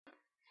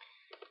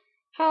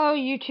Hello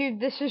YouTube,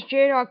 this is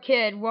J-Dog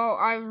Kid. Well,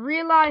 I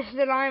realized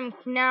that I'm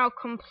now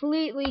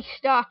completely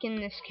stuck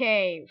in this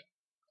cave.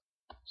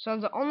 So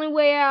the only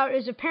way out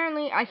is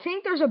I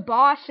think there's a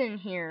boss in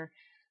here.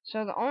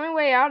 So the only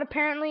way out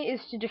apparently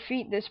is to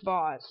defeat this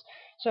boss.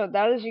 So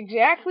that is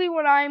exactly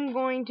what I'm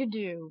going to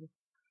do.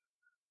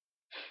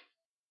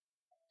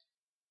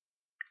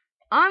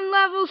 I'm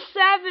level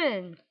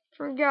 7!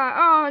 Forgot.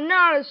 Oh,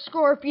 not a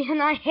scorpion.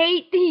 I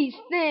hate these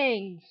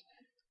things.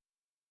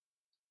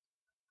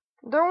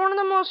 They're one of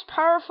the most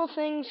powerful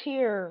things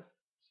here.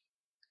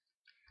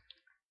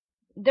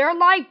 They're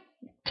like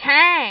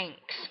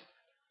tanks.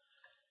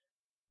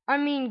 I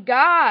mean,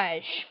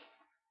 gosh.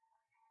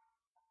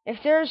 If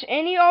there's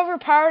any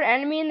overpowered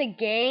enemy in the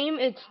game,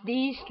 it's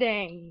these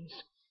things.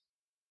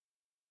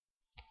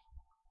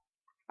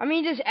 I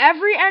mean, does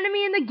every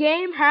enemy in the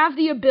game have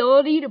the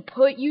ability to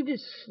put you to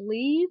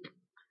sleep?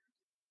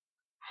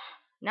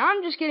 Now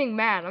I'm just getting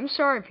mad. I'm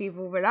sorry,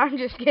 people, but I'm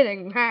just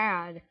getting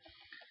mad.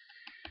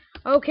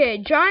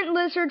 Okay, giant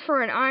lizard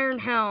for an iron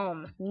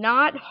helm.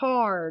 Not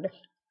hard.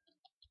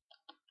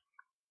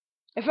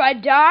 If I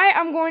die,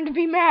 I'm going to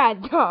be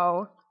mad,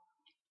 though.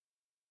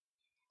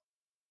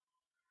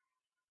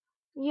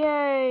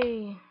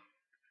 Yay.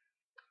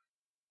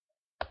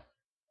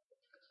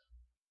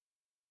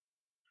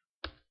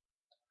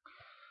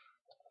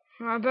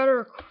 I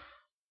better...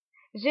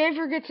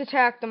 Xavier gets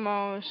attacked the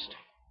most.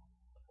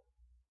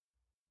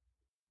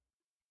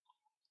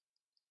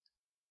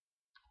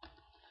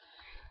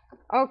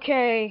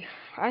 Okay,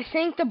 I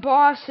think the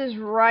boss is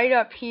right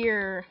up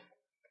here.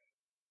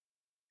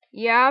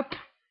 Yep.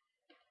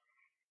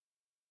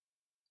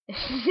 This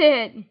is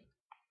it.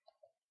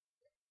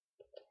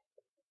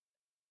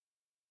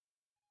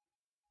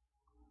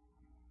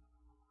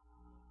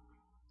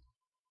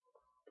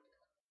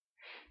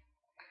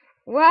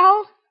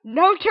 Well,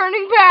 no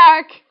turning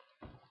back.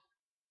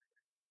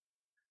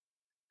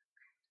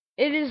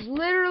 It is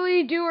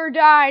literally do or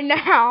die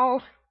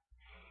now.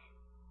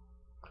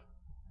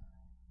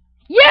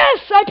 Yes,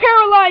 I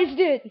paralyzed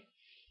it.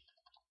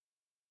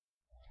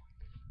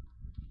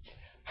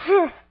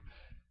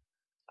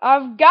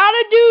 I've got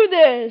to do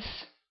this.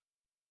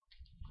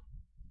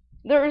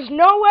 There is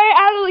no way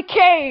out of the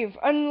cave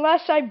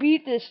unless I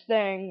beat this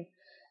thing.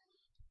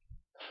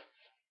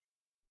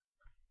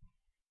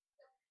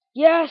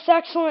 Yes,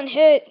 excellent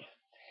hit.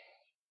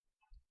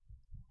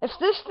 If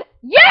this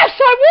yes,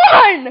 I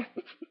won!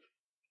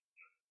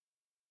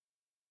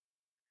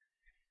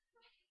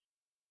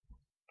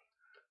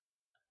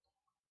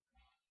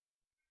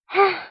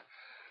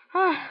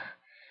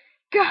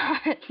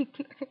 God.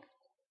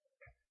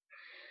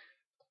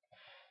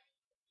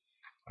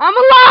 I'm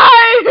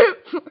alive!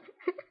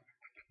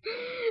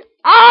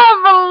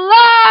 I'm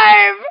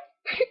alive!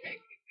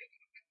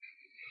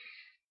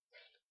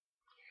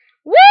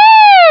 Woo!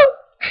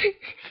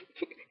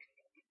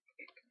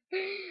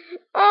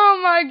 Oh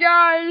my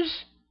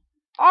gosh.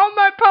 All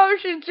my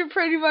potions are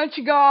pretty much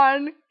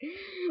gone.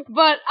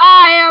 But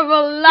I am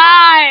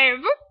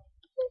alive!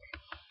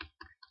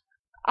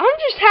 I'm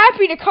just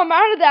happy to come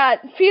out of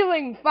that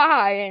feeling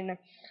fine.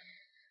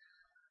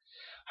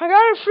 I got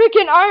a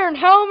freaking iron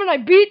helm and I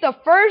beat the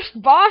first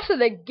boss of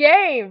the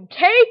game.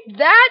 Take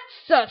that,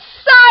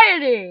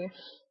 society!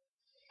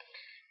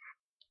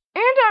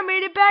 And I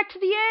made it back to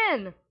the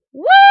end.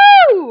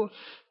 Woo!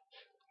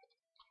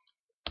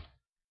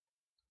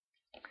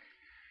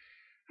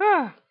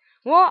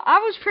 Well, I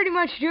was pretty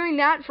much doing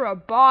that for a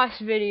boss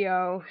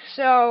video.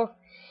 So,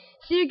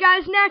 see you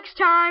guys next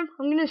time.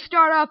 I'm gonna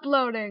start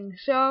uploading.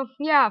 So,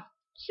 yeah.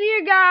 See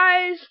you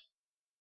guys!